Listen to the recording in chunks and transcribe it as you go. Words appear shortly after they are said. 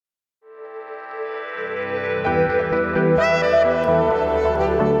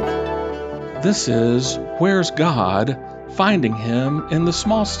This is Where's God? Finding Him in the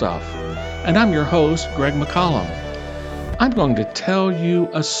Small Stuff. And I'm your host, Greg McCollum. I'm going to tell you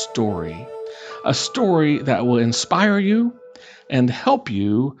a story that will inspire you and help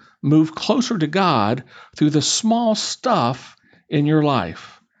you move closer to God through the small stuff in your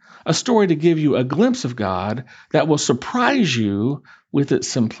life. A story to give you a glimpse of God that will surprise you with its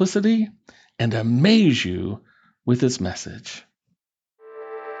simplicity and amaze you with its message.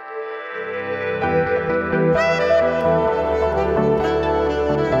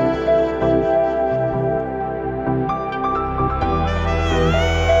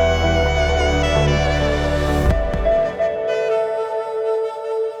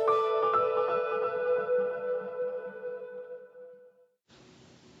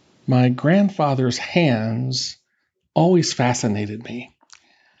 My grandfather's hands always fascinated me.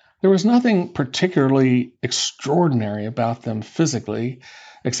 There was nothing particularly extraordinary about them physically,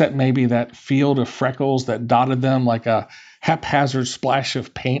 except maybe that field of freckles that dotted them like a haphazard splash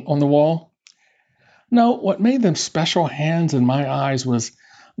of paint on the wall. No, what made them special hands in my eyes was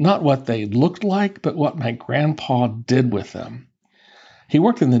not what they looked like, but what my grandpa did with them. He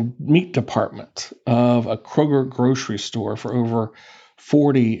worked in the meat department of a Kroger grocery store for over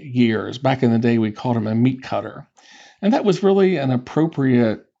 40 years. Back in the day, we called him a meat cutter. And that was really an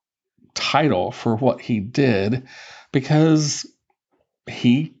appropriate title for what he did because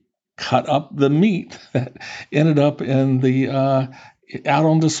he cut up the meat that ended up in the out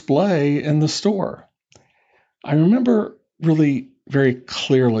on display in the store. I remember really very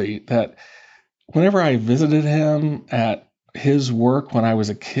clearly that whenever I visited him at his work when I was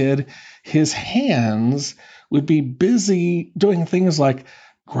a kid, his hands would be busy doing things like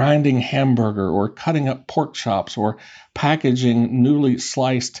grinding hamburger or cutting up pork chops or packaging newly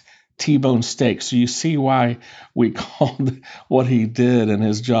sliced T-bone steaks. So you see why we called what he did in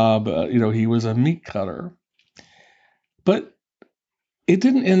his job, he was a meat cutter. But it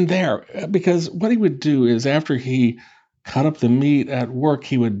didn't end there because what he would do is after he cut up the meat at work,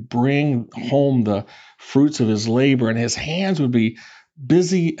 he would bring home the fruits of his labor and his hands would be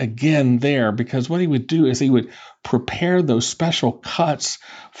busy again there because what he would do is he would prepare those special cuts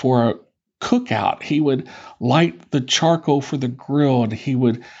for a cookout. He would light the charcoal for the grill and he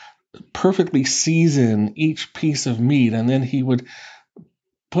would perfectly season each piece of meat and then he would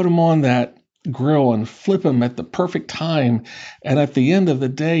put them on that grill and flip them at the perfect time. And at the end of the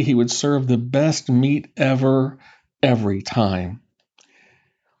day, he would serve the best meat ever, every time.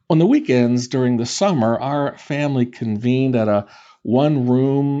 On the weekends during the summer, our family convened at a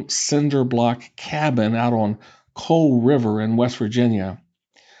one-room cinder block cabin out on Coal River in West Virginia,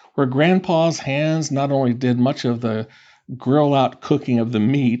 where Grandpa's hands not only did much of the grill-out cooking of the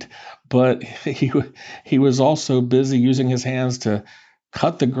meat, but he was also busy using his hands to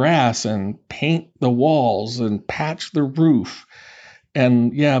cut the grass and paint the walls and patch the roof.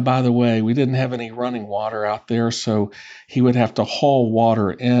 And yeah, by the way, we didn't have any running water out there, so he would have to haul water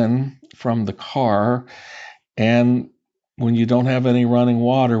in from the car. And when you don't have any running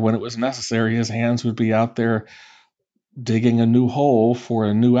water, when it was necessary, his hands would be out there digging a new hole for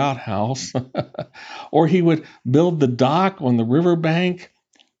a new outhouse. Or he would build the dock on the riverbank.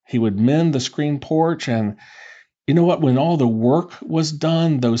 He would mend the screen porch. And you know what? When all the work was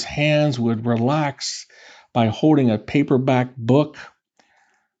done, those hands would relax by holding a paperback book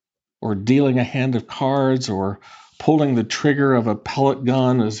or dealing a hand of cards or pulling the trigger of a pellet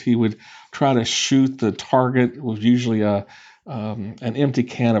gun as he would try to shoot the target. It was usually an empty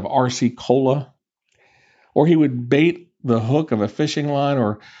can of RC Cola. Or he would bait the hook of a fishing line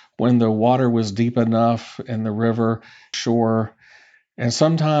or when the water was deep enough in the river shore. And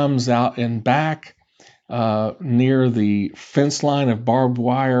sometimes out and back near the fence line of barbed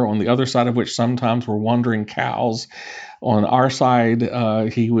wire, on the other side of which sometimes were wandering cows. On our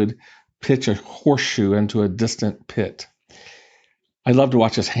side, he would pitch a horseshoe into a distant pit. I loved to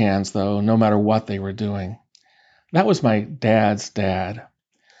watch his hands, though, no matter what they were doing. That was my dad's dad.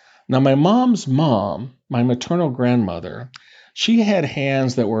 Now, my mom's mom, my maternal grandmother, she had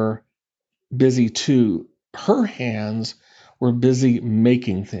hands that were busy too. Her hands were busy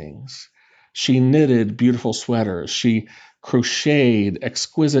making things. She knitted beautiful sweaters. She crocheted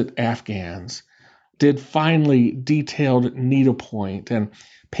exquisite afghans, did finely detailed needlepoint, and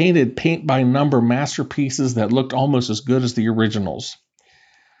painted paint-by-number masterpieces that looked almost as good as the originals.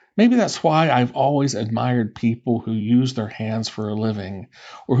 Maybe that's why I've always admired people who use their hands for a living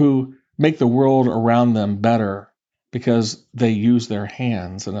or who make the world around them better because they use their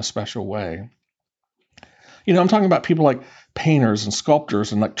hands in a special way. I'm talking about people like painters and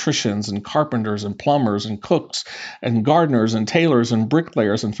sculptors and electricians and carpenters and plumbers and cooks and gardeners and tailors and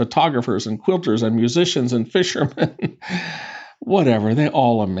bricklayers and photographers and quilters and musicians and fishermen. Whatever, they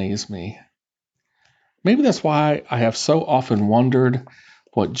all amaze me. Maybe that's why I have so often wondered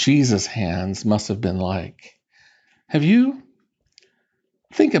what Jesus' hands must have been like. Have you?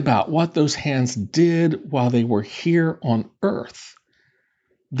 Think about what those hands did while they were here on earth.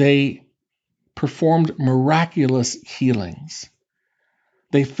 They performed miraculous healings.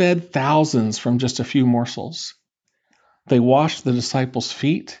 They fed thousands from just a few morsels. They washed the disciples'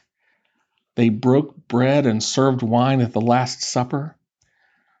 feet. They broke bread and served wine at the Last Supper.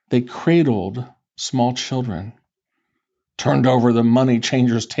 They cradled small children, turned over the money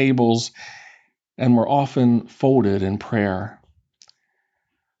changers' tables, and were often folded in prayer.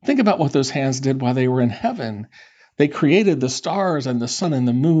 Think about what those hands did while they were in heaven. They created the stars and the sun and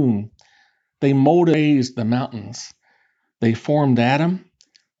the moon. They molded and raised the mountains. They formed Adam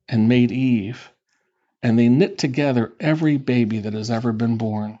and made Eve. And they knit together every baby that has ever been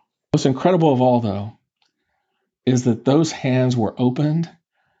born. Most incredible of all, though, is that those hands were opened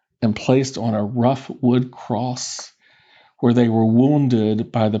and placed on a rough wood cross where they were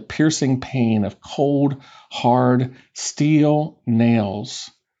wounded by the piercing pain of cold, hard steel nails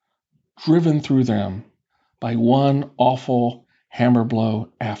driven through them by one awful hammer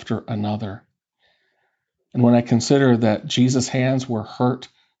blow after another. And when I consider that Jesus' hands were hurt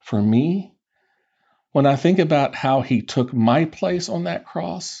for me, when I think about how he took my place on that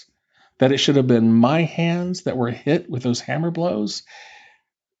cross, that it should have been my hands that were hit with those hammer blows,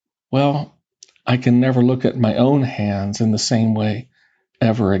 well, I can never look at my own hands in the same way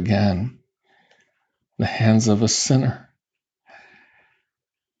ever again. The hands of a sinner.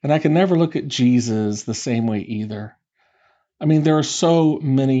 And I can never look at Jesus the same way either. I mean, there are so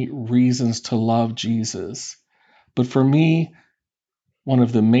many reasons to love Jesus. But for me, one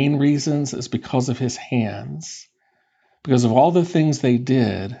of the main reasons is because of his hands. Because of all the things they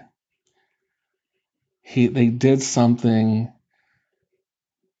did, they did something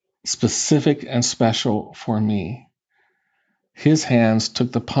specific and special for me. His hands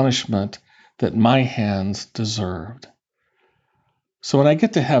took the punishment that my hands deserved. So when I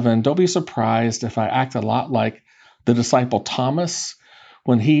get to heaven, don't be surprised if I act a lot like the disciple Thomas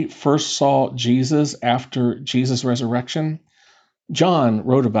when he first saw Jesus after Jesus' resurrection. John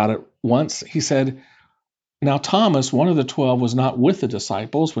wrote about it once. He said, "Now Thomas, one of the 12, was not with the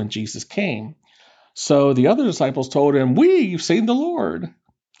disciples when Jesus came. So the other disciples told him, 'We've seen the Lord.'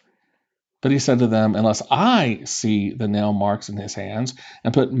 But he said to them, 'Unless I see the nail marks in his hands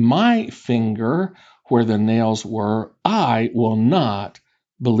and put my finger where the nails were, I will not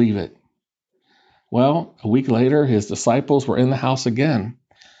believe it.'" Well, a week later, his disciples were in the house again,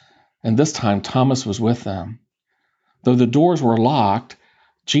 and this time Thomas was with them. Though the doors were locked,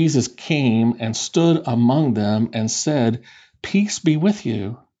 Jesus came and stood among them and said, "Peace be with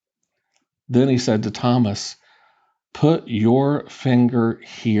you." Then he said to Thomas, "Put your finger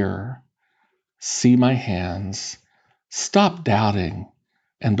here. See my hands. Stop doubting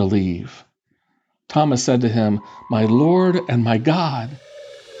and believe." Thomas said to him, "My Lord and my God."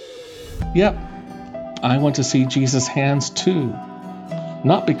 Yep, I want to see Jesus' hands too.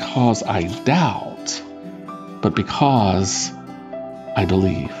 Not because I doubt, but because I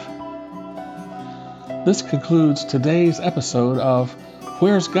believe. This concludes today's episode of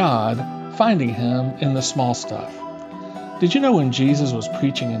Where's God? Finding Him in the Small Stuff. Did you know when Jesus was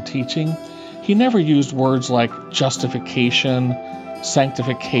preaching and teaching, he never used words like justification,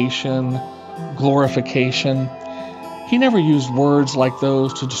 sanctification, glorification. He never used words like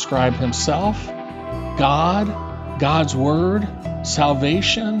those to describe himself, God, God's Word,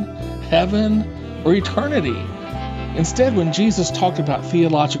 salvation, heaven, or eternity. Instead, when Jesus talked about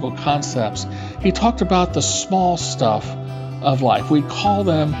theological concepts, he talked about the small stuff of life. We call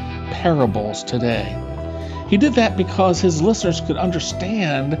them parables today. He did that because his listeners could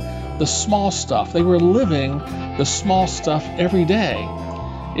understand the small stuff. They were living the small stuff every day.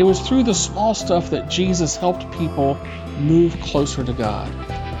 It was through the small stuff that Jesus helped people move closer to God.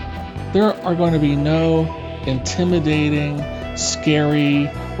 There are going to be no intimidating, scary,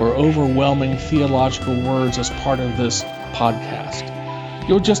 or overwhelming theological words as part of this podcast.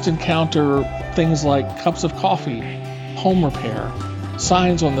 You'll just encounter things like cups of coffee, home repair,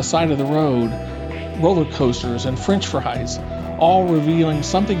 signs on the side of the road, roller coasters, and French fries, all revealing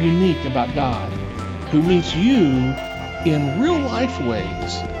something unique about God, who meets you in real life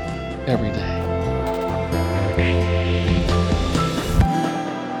ways every day.